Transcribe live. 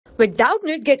With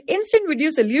Doubtnut, get instant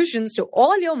video solutions to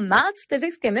all your maths,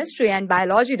 physics, chemistry, and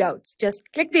biology doubts. Just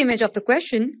click the image of the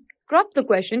question, crop the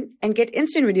question, and get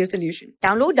instant video solution.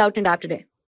 Download Doubtnut app today.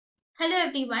 Hello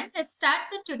everyone, let's start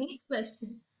with today's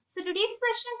question. So today's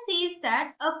question says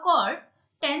that a chord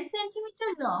 10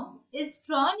 cm long is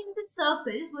drawn in the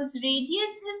circle whose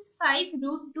radius is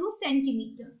 5√2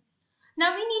 cm.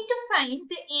 Now we need to find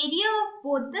the area of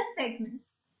both the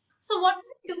segments. So what we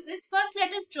do is first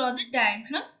let us draw the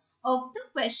diagram of the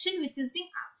question which is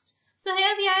being asked. So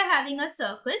here we are having a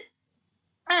circle,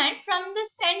 and from the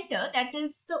center, that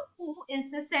is the O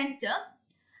is the center,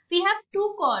 we have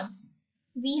two chords.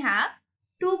 We have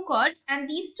two chords and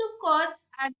these two chords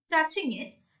are touching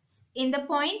it in the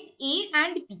point A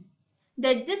and B.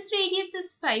 That this radius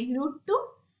is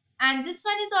 5√2 and this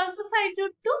one is also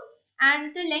 5√2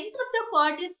 and the length of the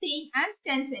chord is saying as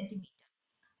 10 cm.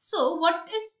 So what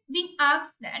is being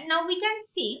asked then? Now we can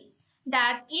say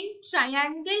that in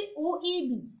triangle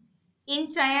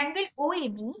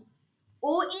OAB,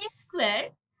 OA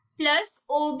square plus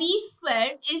OB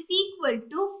square is equal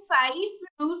to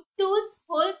 5√2's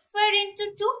whole square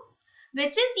into 2,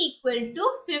 which is equal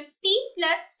to 50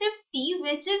 plus 50,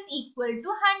 which is equal to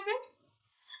 100.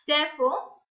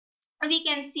 Therefore, we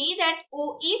can say that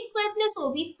OA square plus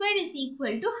OB square is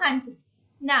equal to 100.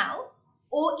 Now,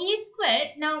 OA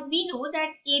square, now we know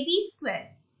that AB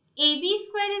square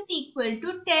is equal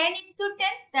to 10 into 10,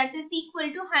 that is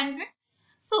equal to 100.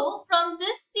 So, from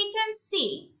this we can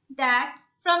say that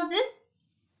from this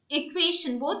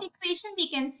equation, both equation, we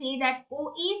can say that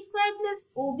OA square plus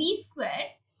OB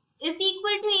square is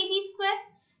equal to AB square.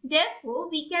 Therefore,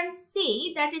 we can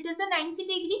say that it is a 90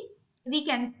 degree. We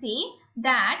can say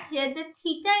that here the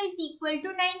theta is equal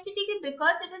to 90 degree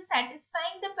because it is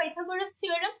satisfying the Pythagoras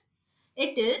theorem.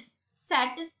 It is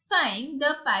satisfying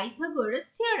the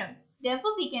Pythagoras theorem.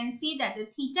 Therefore, we can say that the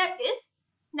theta is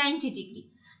 90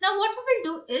 degree. Now, what we will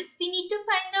do is we need to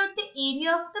find out the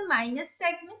area of the minus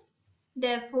segment.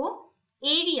 Therefore,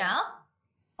 area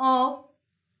of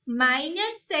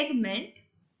minor segment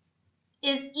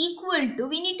is equal to,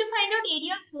 we need to find out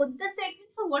area of both the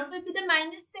segments. So, what will be the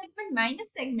minus segment?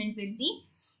 Minus segment will be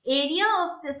area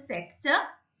of the sector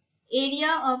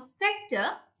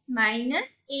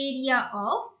minus area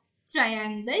of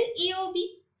triangle AOB,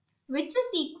 which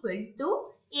is equal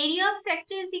to, area of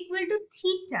sector is equal to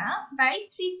theta by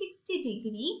 360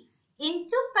 degree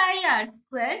into pi r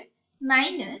square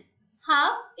minus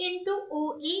half into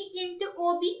OA into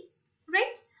OB,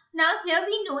 right? Now here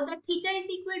we know that theta is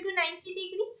equal to 90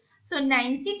 degree. So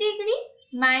 90 degree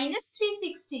minus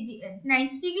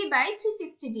 90 degree by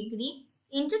 360 degree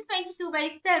into 22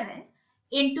 by 7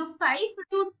 into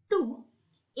 5√2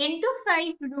 into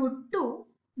 5√2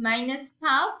 minus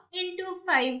half into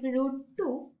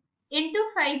 5√2 into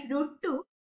 5√2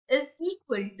 is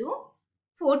equal to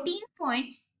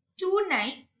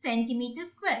 14.29 centimeter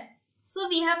square. So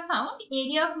we have found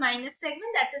area of minus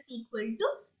segment, that is equal to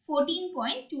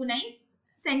 14.29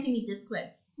 centimeter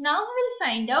square. Now we will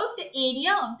find out the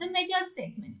area of the measured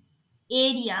segment.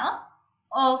 Area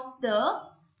of the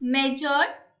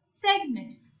measured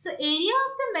segment. So area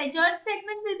of the measured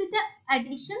segment will be the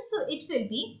addition. So it will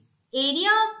be area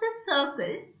of the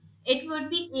circle. It would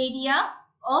be area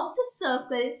of the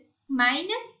circle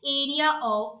minus area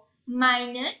of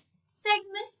minor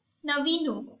segment. Now we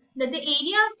know that the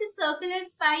area of the circle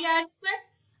is pi r square.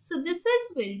 So this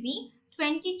will be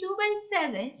 22 by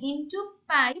 7 into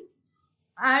pi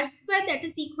r square, that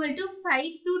is equal to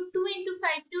 5√2 into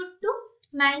 5√2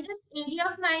 minus area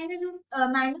of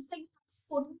minus segment is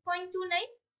 14.29,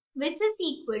 which is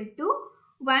equal to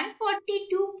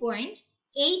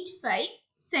 142.85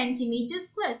 centimeter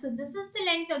square. So this is the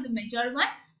length of the major one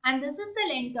and this is the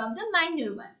length of the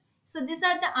minor one. So these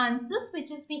are the answers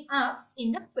which is being asked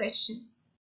in the question.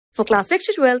 For class 6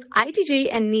 to 12, IIT JEE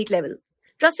and NEET level.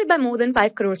 Trusted by more than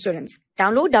 5 crore students.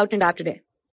 Download Doubtnut app today.